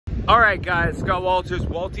All right, guys, Scott Walters,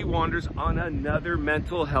 Walty Wanders on another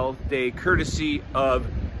mental health day, courtesy of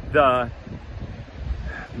the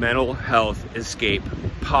Mental Health Escape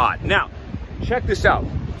Pod. Now, check this out.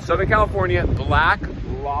 Southern California, black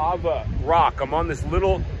lava rock. I'm on this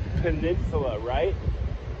little peninsula, right?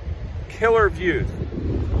 Killer views.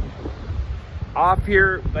 Off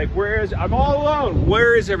here, like, I'm all alone.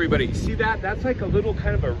 Where is everybody? See that? That's like a little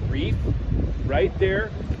kind of a reef right there.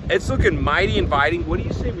 It's looking mighty inviting. What do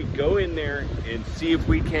you say we go in there and see if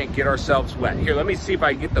we can't get ourselves wet? Here, let me see if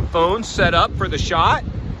I can get the phone set up for the shot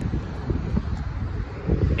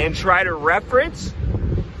and try to reference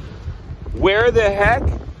where the heck.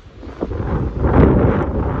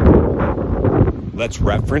 Let's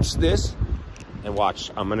reference this and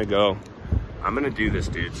watch. I'm gonna do this,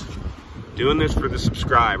 dudes. Doing this for the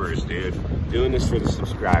subscribers, dude. Doing this for the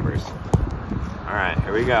subscribers. All right,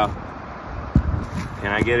 here we go.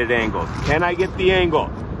 Can I get it angled? Can I get the angle?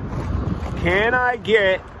 Can I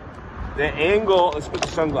get the angle? Let's put the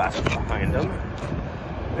sunglasses behind them.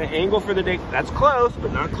 The angle for the day. That's close,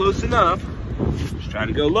 but not close enough. Just try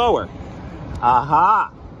to go lower.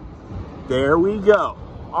 Aha. There we go.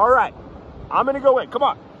 All right. I'm going to go in. Come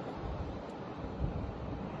on.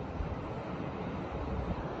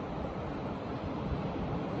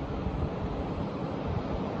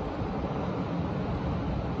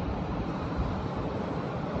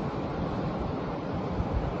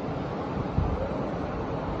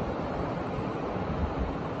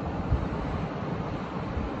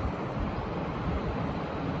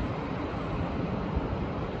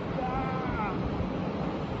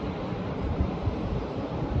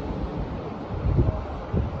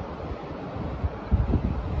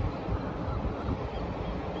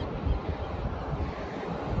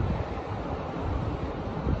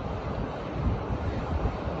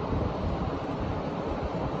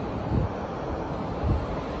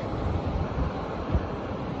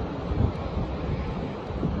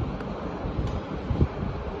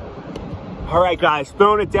 All right, guys,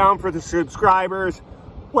 throwing it down for the subscribers.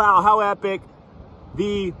 Wow, how epic.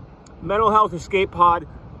 The Mental Health Escape Pod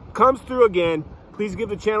comes through again. Please give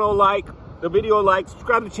the channel a like, the video a like,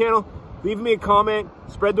 subscribe to the channel, leave me a comment,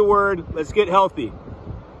 spread the word. Let's get healthy.